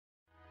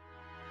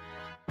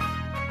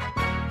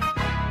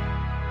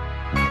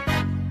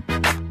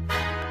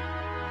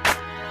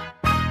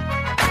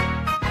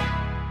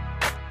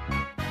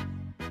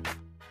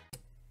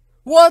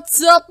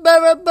What's up,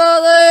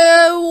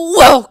 everybody?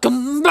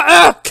 Welcome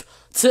back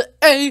to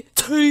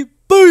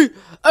ATB,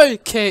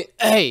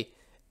 aka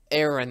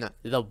Aaron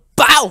the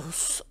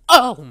Boss.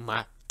 Oh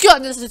my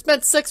goodness, it's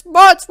been 6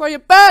 months. Where you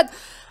been?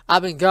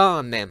 I've been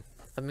gone, man.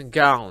 I've been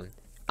gone.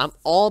 I'm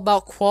all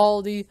about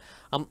quality.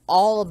 I'm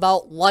all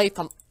about life.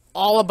 I'm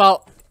all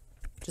about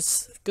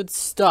just good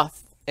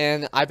stuff.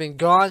 And I've been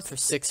gone for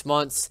 6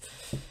 months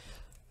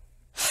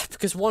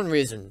because one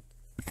reason.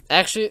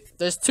 Actually,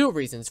 there's 2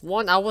 reasons.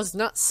 One, I was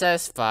not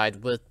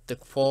satisfied with the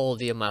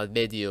quality of my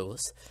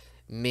videos.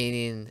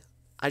 Meaning,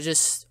 I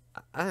didn't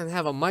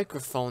have a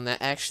microphone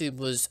that actually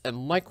was a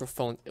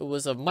microphone. It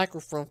was a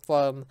microphone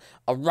from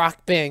a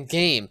Rock Band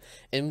game,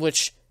 in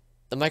which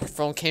the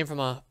microphone came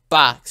from a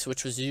box,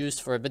 which was used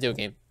for a video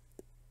game.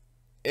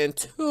 And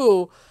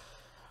 2,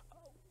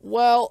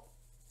 well,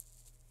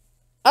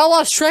 I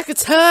lost track of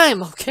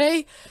time,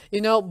 okay?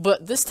 You know,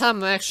 but this time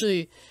I'm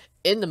actually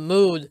in the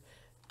mood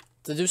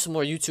to do some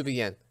more YouTube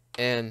again,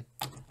 and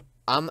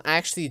I'm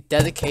actually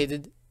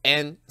dedicated,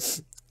 and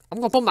I'm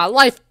gonna put my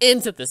life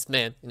into this,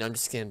 man. You know, I'm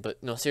just kidding,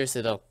 but no,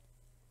 seriously though,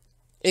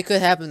 it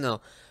could happen though.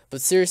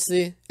 But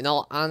seriously, in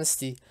all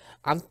honesty,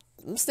 I'm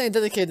staying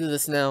dedicated to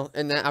this now,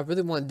 and I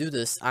really want to do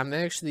this. I'm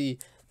actually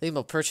thinking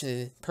about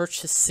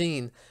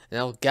purchasing an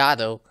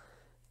Elgato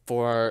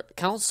for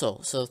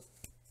console, so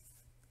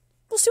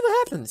we'll see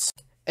what happens.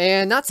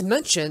 And not to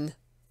mention,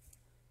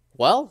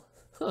 well,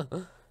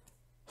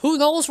 who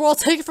knows where I'll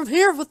take it from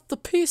here with the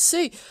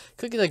PC?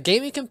 Could get a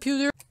gaming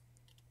computer,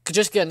 could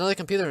just get another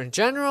computer in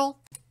general,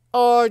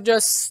 or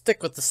just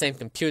stick with the same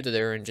computer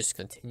there and just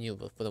continue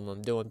with what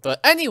I'm doing.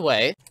 But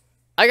anyway,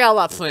 I got a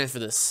lot planned for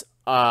this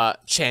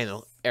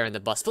channel, Aaron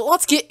the Boss. But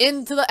let's get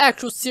into the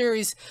actual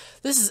series.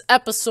 This is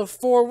episode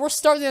 4. We're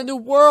starting a new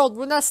world.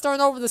 We're not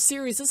starting over the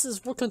series.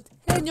 We're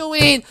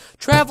continuing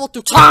travel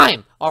through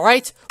time.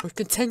 Alright? We're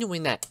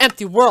continuing that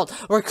empty world.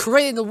 We're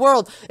creating the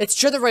world. It's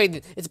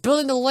generating. It's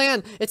building the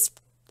land.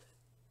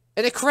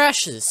 And it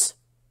crashes.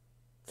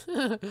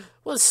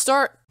 Let's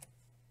start.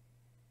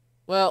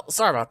 Well,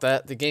 sorry about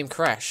that. The game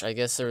crashed. I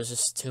guess there was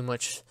just too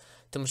much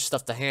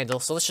stuff to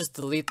handle. So let's just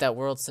delete that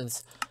world,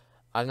 since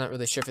I'm not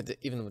really sure if it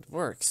even would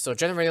work. So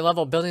generating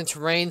level, building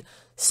terrain,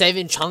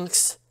 saving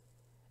chunks.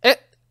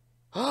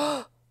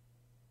 Oh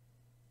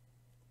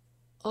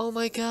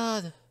my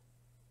god.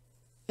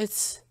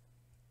 It's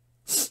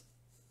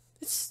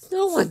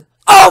snowing.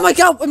 Oh my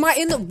god, am I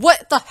in the,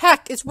 what the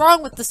heck is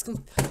wrong with this?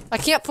 I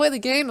can't play the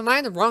game. Am I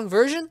in the wrong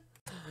version?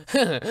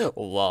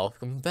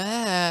 Welcome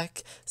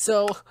back.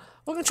 So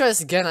we're gonna try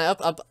this again. I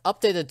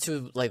updated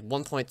to like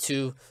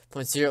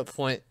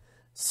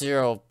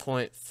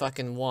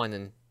 1.2.0.0.1,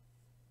 and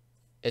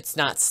it's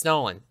not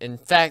snowing. In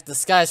fact, the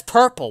sky's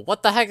purple.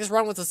 What the heck is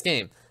wrong with this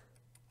game?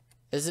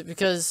 Is it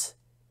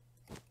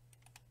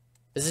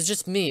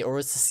just me, or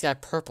is the sky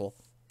purple?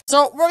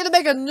 So we're gonna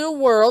make a new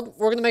world.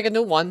 We're gonna make a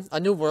new world,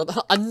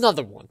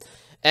 another one.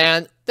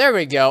 And there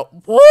we go.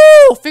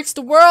 Woo! Fix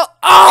the world.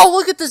 Oh,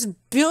 look at this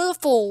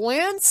beautiful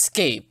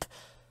landscape.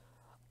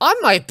 I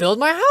might build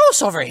my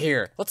house over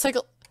here. Let's take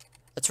a...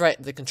 That's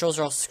right, the controls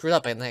are all screwed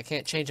up, and I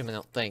can't change them, I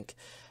don't think.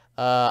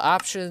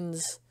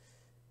 Options.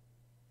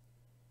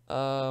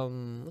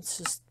 Let's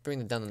just bring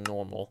it down to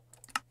normal.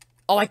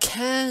 Oh, I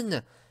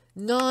can!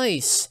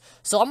 Nice!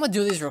 So I'm gonna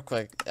do these real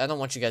quick. I don't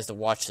want you guys to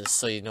watch this,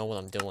 so you know what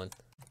I'm doing.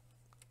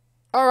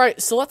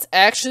 Alright, so let's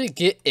actually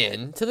get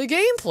into the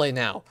gameplay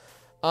now.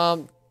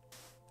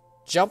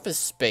 Jump is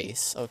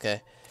space.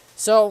 Okay.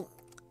 So,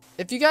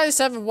 if you guys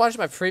haven't watched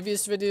my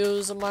previous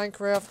videos of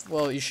Minecraft,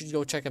 well, you should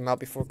go check them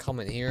out before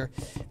coming here,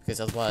 because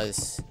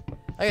otherwise,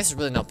 I guess there's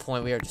really no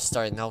point. We are just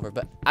starting over.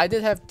 But I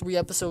did have 3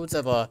 episodes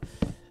of the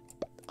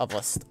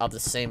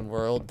same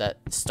world that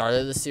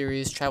started the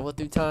series, Travel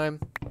Through Time.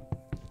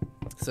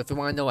 So if you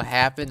want to know what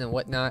happened and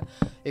whatnot,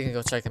 you can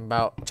go check them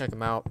out.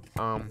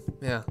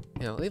 Yeah,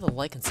 you know, leave a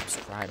like and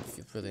subscribe if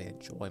you really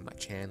enjoy my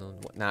channel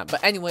and whatnot.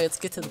 But anyway, let's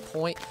get to the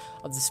point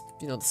of this,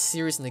 you know, the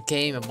series and the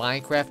game of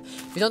Minecraft.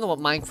 If you don't know what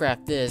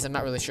Minecraft is, I'm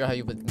not really sure how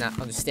you would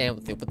not understand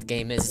what the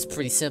game is. It's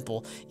pretty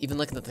simple. Even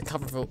looking at the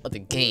cover vote of the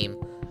game,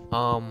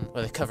 or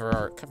the cover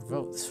art, cover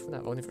votes. We're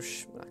not voting for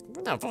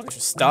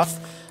stuff.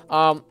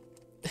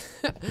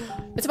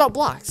 It's about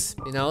blocks.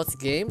 You know, it's a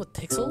game with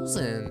pixels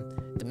and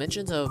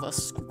dimensions of a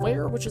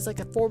square, which is like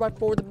a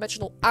 4x4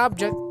 dimensional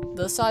object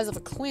the size of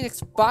a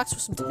Kleenex box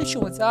with some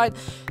tissue inside.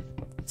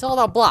 It's all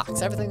about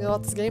blocks. Everything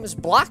about this game is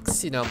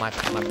blocks. You know, my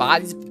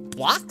body's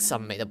blocks.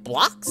 I'm made of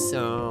blocks.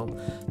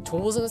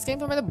 Tools in this game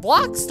are made of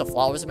blocks. The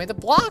flowers are made of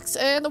blocks,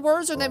 and the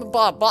words are named of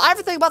blocks. But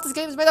everything about this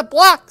game is made of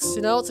blocks.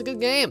 You know, it's a good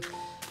game.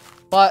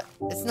 But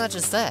it's not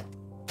just that.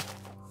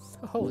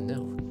 Oh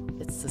no.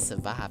 It's to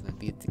survive and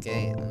beat the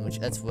game, which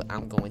that's what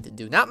I'm going to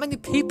do. Not many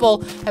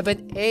people have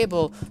been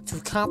able to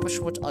accomplish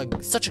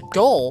such a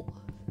goal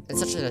and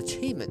such an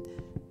achievement,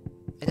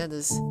 and that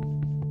is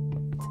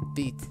to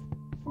beat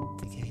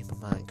the game of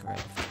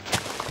Minecraft.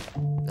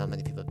 Not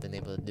many people have been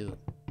able to do it.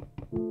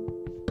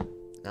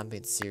 And I'm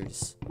being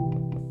serious.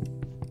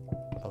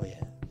 Oh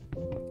yeah.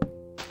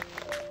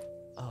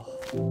 Oh,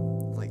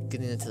 like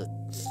getting into the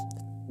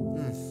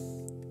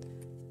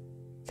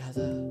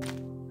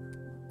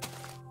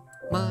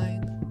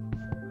mine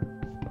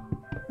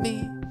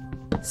me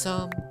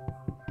some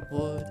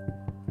wood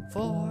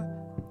for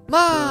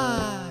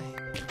my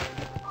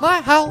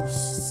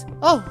house.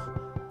 Oh,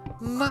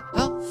 my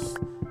house.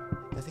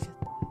 Gotta get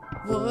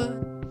wood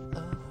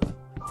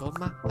for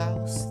my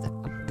house that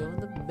I'm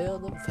gonna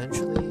build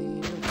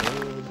eventually.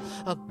 Build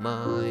a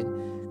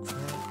Minecraftia,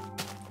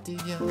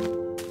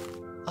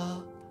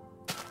 a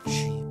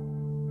sheep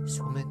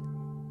swimming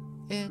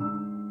in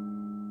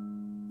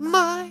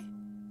my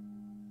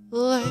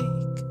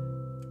lake.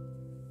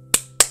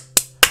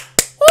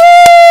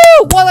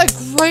 Woo! What a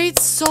great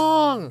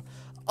song!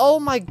 Oh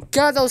my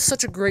god, that was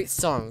such a great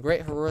song.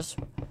 Great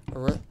rehearsal.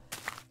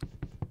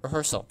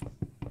 I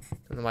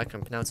don't know why I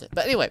couldn't pronounce it.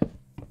 But anyway,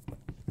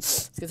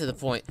 let's get to the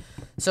point.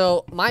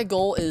 So, my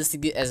goal is to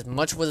get as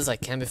much wood as I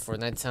can before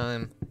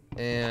nighttime.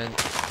 And,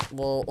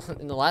 well,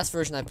 in the last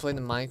version I played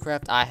in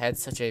Minecraft, I had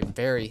such a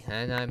very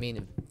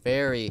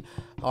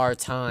hard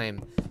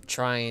time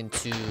trying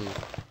to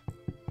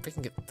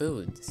freaking get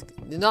food.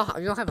 You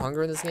don't have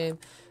hunger in this game,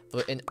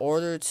 but in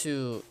order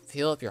to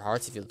heal up your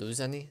hearts if you lose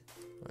any,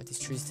 or these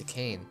trees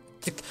decaying.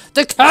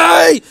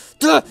 Decay!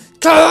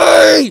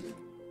 Decay!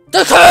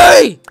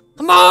 Decay!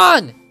 Come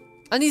on!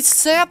 I need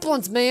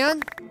saplings,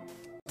 man!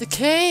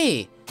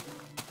 Decay!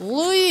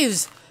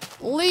 Leaves!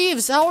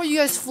 Leaves! How are you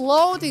guys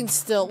floating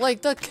still?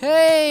 Like,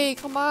 decay!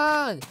 Come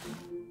on!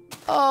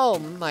 Oh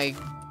my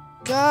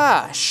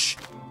gosh!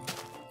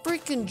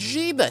 Freaking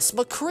Jeebus!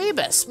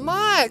 Macrebus!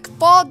 Mike!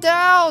 Fall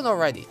down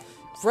already!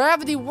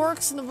 Gravity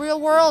works in the real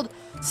world!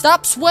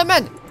 Stop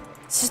swimming!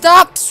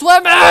 Stop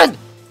swimming!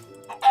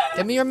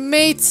 Give me your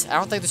meat! I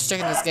don't think there's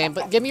chicken in this game,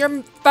 but give me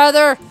your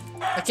feather!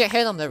 I can't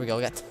hit them. There we go.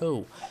 We got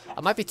 2.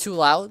 I might be too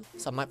loud,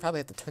 so I might probably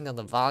have to turn down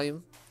the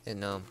volume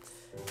in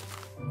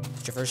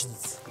future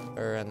versions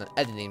or in the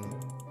editing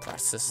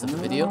process of the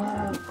video.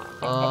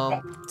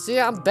 So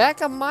yeah, I'm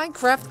back on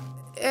Minecraft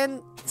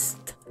and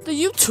the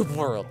YouTube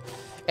world.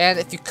 And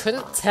if you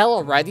couldn't tell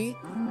already,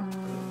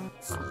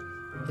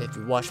 if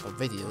you watch my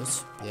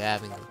videos,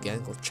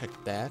 again, go check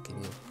back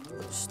and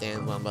you'll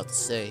understand what I'm about to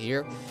say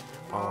here.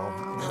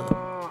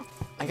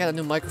 I got a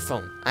new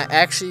microphone.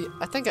 I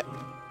think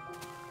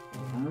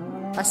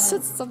I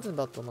said something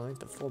about the mic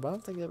before, but I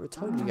don't think I ever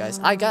told you guys.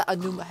 I got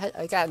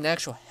an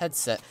actual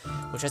headset,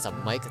 which has a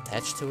mic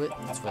attached to it.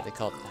 That's why they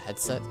call it a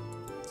headset.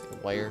 It's like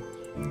a wire,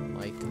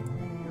 mic,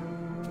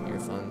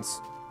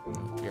 earphones,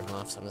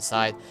 earmuffs on the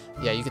side.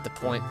 Yeah, you get the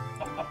point.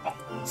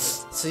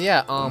 So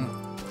yeah,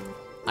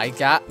 I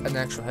got an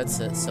actual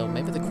headset, so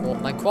maybe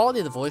my quality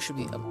of the voice should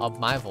be of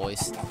my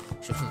voice.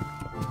 Hopefully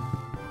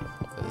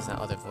there's not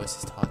other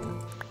voices talking.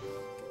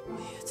 What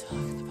are you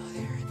talking about,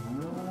 Aaron?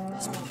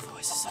 There's many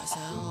voices as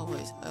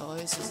always.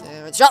 Always is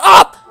Aaron. Shut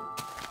up!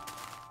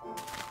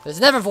 There's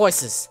never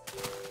voices.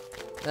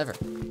 Never.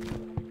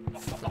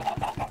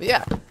 But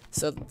yeah,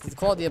 so the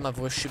quality of my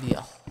voice should be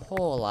a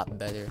whole lot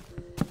better.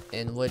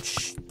 In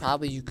which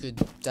probably you could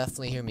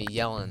definitely hear me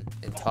yelling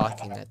and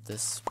talking at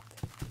this.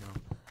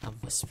 I'm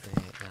whispering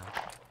it now,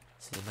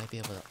 so you might be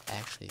able to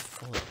actually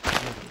fully hear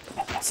me.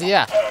 So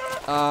yeah,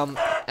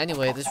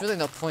 anyway, there's really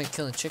no point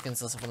killing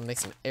chickens unless I want to make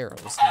some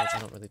arrows, which I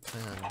don't really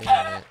plan on doing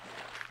that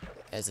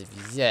as of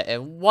yet.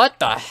 And what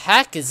the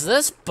heck is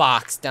this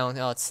box down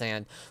here? Oh, it's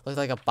sand. Looks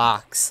like a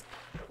box.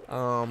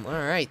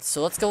 Alright,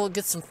 so let's go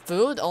get some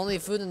food. Only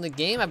food in the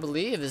game, I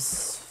believe,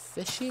 is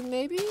fishing,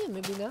 maybe?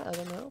 Maybe not, I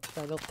don't know.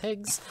 I know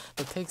pigs,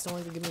 but pigs don't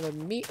like to give me their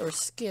meat or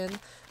skin,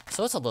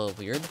 so it's a little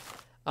weird.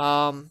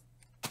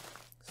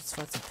 Let's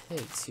find some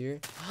pigs here.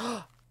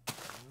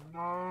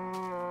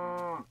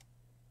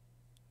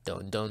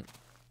 Don't.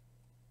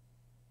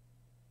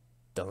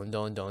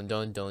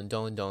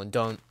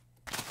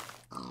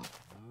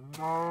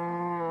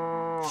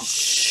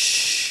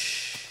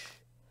 Shh.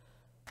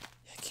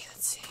 You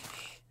can't see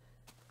me.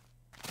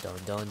 Don.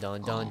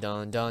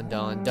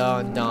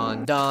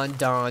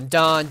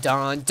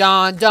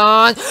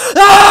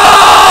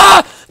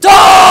 Ah!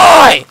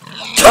 Die!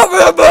 Come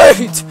here,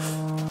 mate!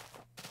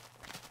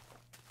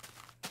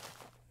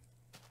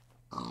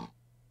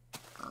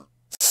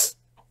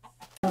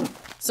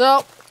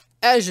 So,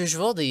 as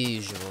usual, the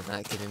usual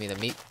not giving me the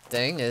meat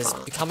thing is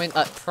becoming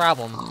a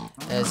problem,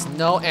 as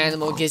no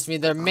animal gives me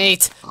their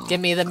meat. Give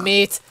me the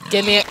meat.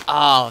 Give me it.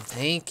 Oh,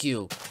 thank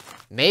you.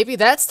 Maybe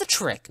that's the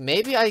trick.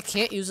 Maybe I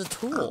can't use a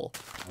tool.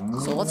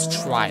 So let's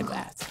try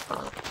that.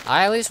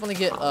 I at least want to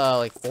get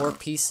like 4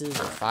 pieces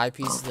or 5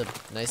 pieces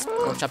of nice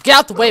pork chop. Get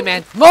out the way,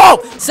 man.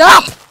 Move!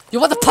 Stop! You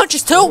want the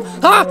punches too?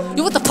 Huh?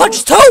 You want the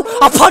punches too?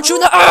 I'll punch you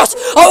in the ass.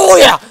 Oh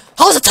yeah.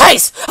 How's it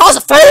taste? How's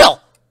it feel?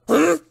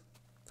 Hmm?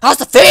 How's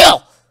it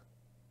feel?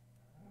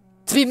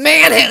 To be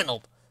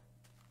manhandled?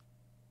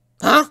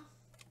 Huh?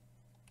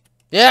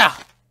 Yeah.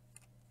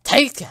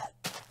 Take it.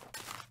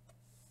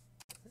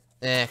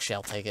 Actually,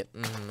 I'll take it.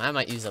 I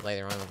might use it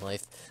later on in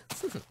life.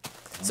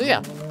 So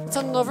yeah, let's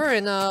head over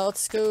and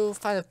let's go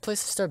find a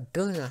place to start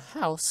building a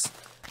house.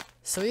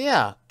 So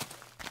yeah,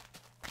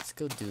 let's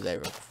go do that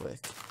real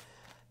quick.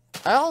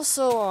 I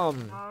also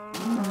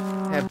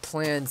have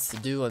plans to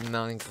do on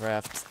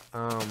Minecraft.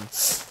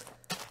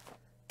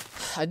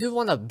 I do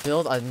want to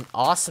build an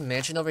awesome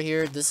mansion over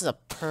here. This is a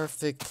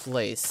perfect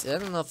place. I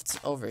don't know if it's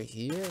over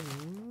here.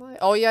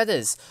 Oh yeah, it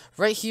is.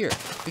 Right here.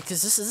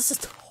 Because this is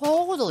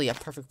totally a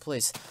perfect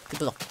place to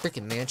build a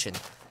freaking mansion.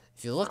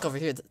 If you look over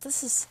here,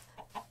 this is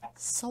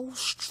so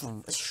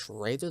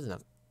straighter than a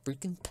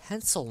freaking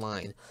pencil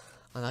line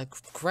on a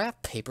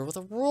graph paper with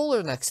a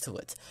ruler next to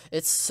it.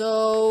 It's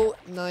so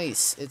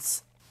nice.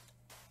 It's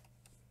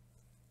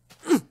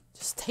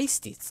just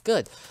tasty. It's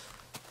good.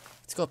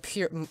 Let's go up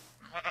here. You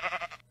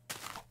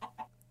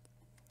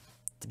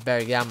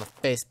better get out of my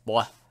face,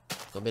 boy.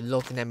 Don't be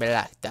looking at me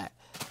like that.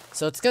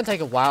 So it's gonna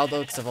take a while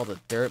though because of all the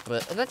dirt,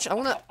 but eventually I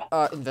wanna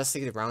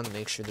investigate around to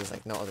make sure there's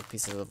like no other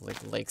pieces of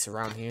like lakes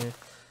around here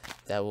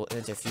that will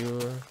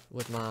interfere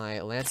with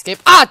my landscape.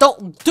 Ah,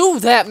 don't do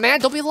that, man!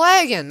 Don't be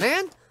lagging,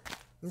 man!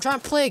 I'm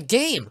trying to play a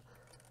game.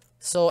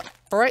 So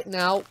for right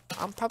now,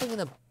 I'm probably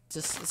gonna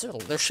just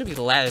there should be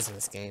ladders in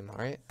this game,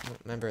 alright?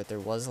 Remember there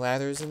was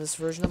ladders in this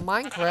version of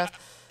Minecraft.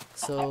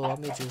 So let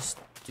me just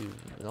do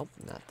nope,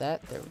 not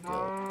that. There we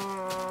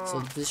go. So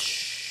this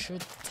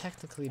should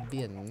technically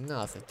be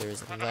enough if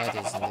there's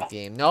ladders in the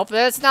game. Nope,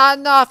 that's not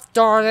enough,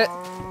 darn it!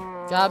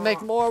 Gotta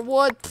make more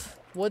wood.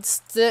 Wood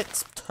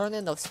sticks, turn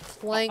into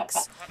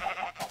planks.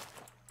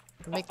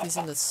 Make these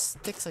into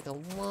sticks like a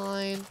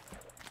line.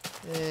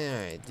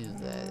 Alright, do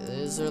that.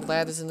 Is there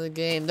ladders in the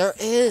game? There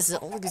is!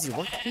 It only gives you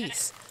one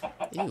piece.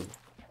 Ew.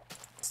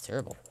 It's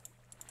terrible.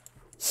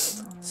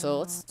 So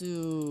let's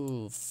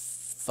do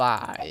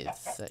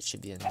 5. That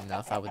should be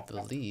enough, I would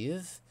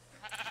believe.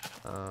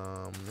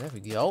 There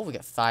we go. We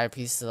got 5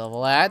 pieces of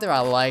ladder. I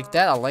like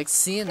that. I like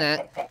seeing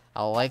that.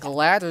 I like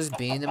ladders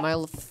being in my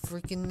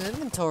freaking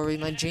inventory,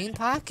 my jean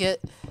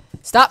pocket.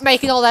 Stop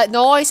making all that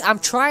noise. I'm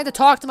trying to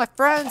talk to my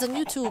friends on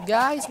YouTube,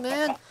 guys,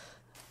 man.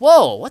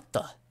 Whoa, what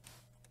the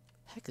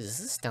heck is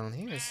this down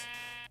here?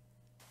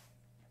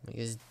 You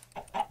guys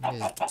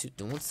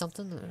doing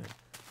something? Or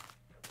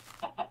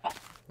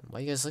why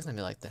are you guys looking at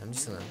me like that? I'm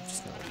just gonna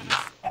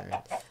leave.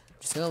 Alright.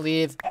 Just gonna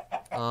leave.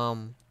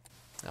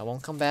 I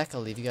won't come back.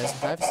 I'll leave you guys in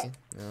privacy.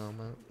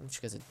 What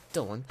you guys are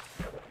doing.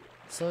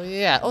 So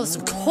yeah. Oh, there's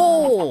some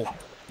coal!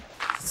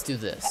 Let's do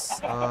this.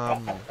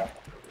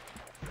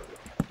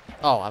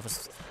 Oh,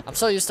 I'm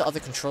so used to other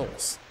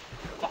controls.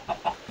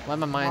 Why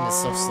my mind is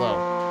so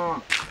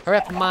slow? Hurry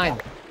up,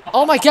 mine.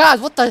 Oh my god,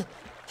 what the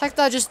heck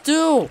did I just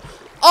do?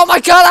 Oh my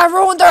god, I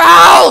ruined their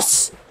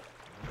house!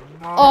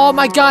 Oh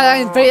my god, I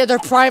invaded their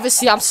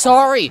privacy. I'm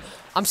sorry.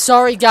 I'm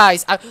sorry,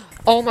 guys.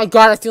 Oh my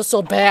god, I feel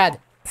so bad.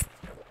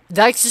 Did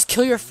I just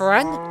kill your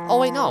friend? Oh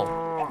wait,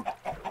 no.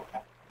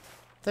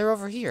 They're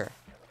over here.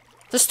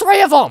 There's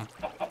 3 of them!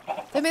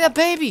 They made a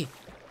baby!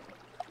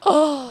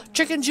 Oh,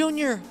 Chicken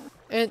Jr.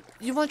 And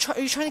you want to try?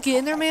 Are you trying to get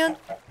in there, man?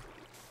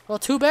 Well,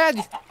 too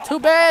bad. Too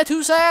bad.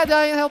 Too sad.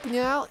 I ain't helping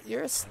you out.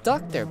 You're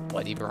stuck there,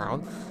 Buddy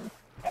Brown.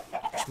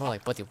 It's more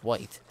like Buddy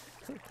White.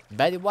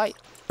 Buddy White.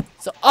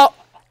 So, oh!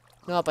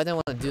 Nope, I didn't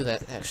want to do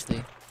that,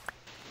 actually.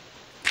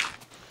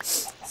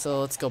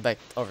 So, let's go back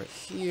over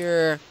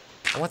here.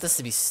 I want this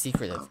to be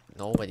secretive.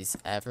 Nobody's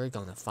ever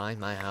gonna find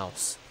my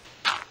house.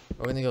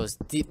 We're gonna go as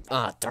deep.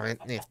 Ah, darn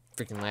it. Need a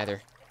freaking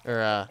ladder.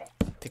 Or,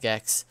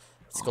 pickaxe.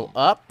 Let's go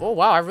up. Oh,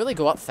 wow, I really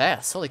go up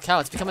fast. Holy cow,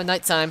 it's becoming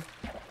nighttime.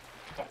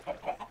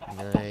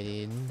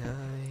 Nighty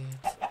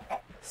night.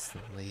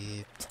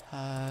 Sleep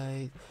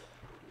tight.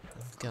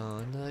 I'm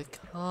gonna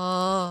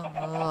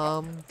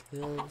come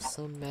kill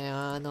some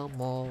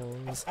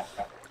animals.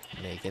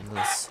 Making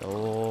the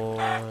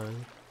sword.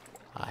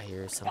 I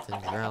hear something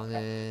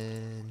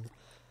drowning.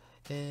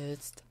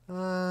 It's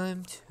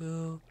time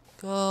to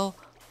go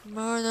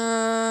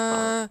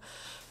murder.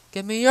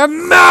 Give me your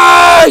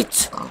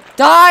mate!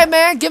 Die,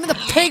 man! Give me the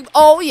pig!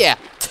 Oh, yeah.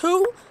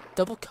 2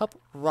 double cup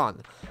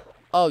run.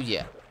 Oh,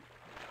 yeah.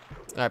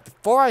 Alright,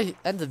 before I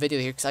end the video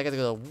here, because I gotta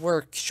go to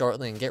work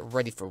shortly and get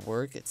ready for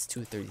work. It's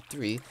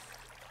 2:33.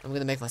 I'm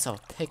gonna make myself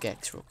a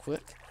pickaxe real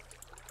quick.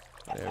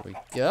 There we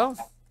go.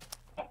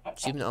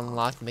 Achievement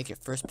unlocked. Make your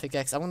first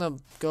pickaxe. I'm gonna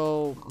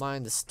go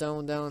mine the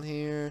stone down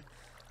here.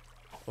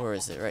 Or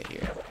is it right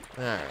here?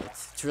 Alright.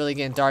 It's really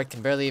getting dark.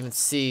 Can barely even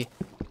see.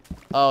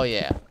 Oh,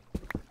 yeah.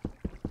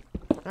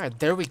 Alright,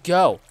 there we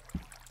go.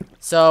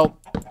 So,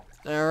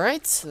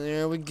 alright,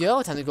 there we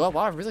go. Time to go up.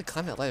 Wow, I really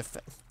climbed that ladder.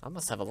 I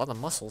must have a lot of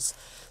muscles.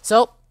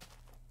 So,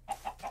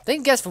 thank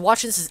you guys for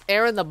watching. This is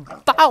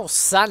AaronTheBoss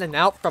signing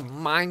out from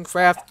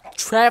Minecraft.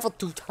 Travel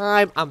through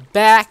time. I'm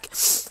back.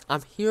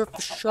 I'm here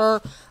for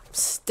sure. I'm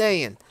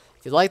staying.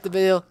 If you like the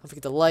video, don't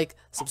forget to like,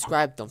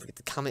 subscribe. Don't forget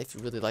to comment if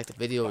you really like the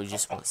video or you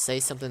just want to say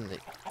something.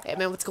 Like, hey,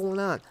 man, what's going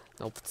on?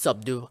 No, what's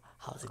up, dude?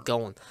 How's it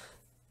going?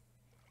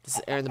 This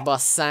is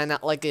AaronTheBoss signing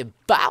out like a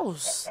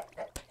boss.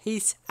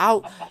 Peace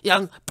out,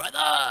 young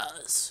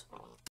brothers.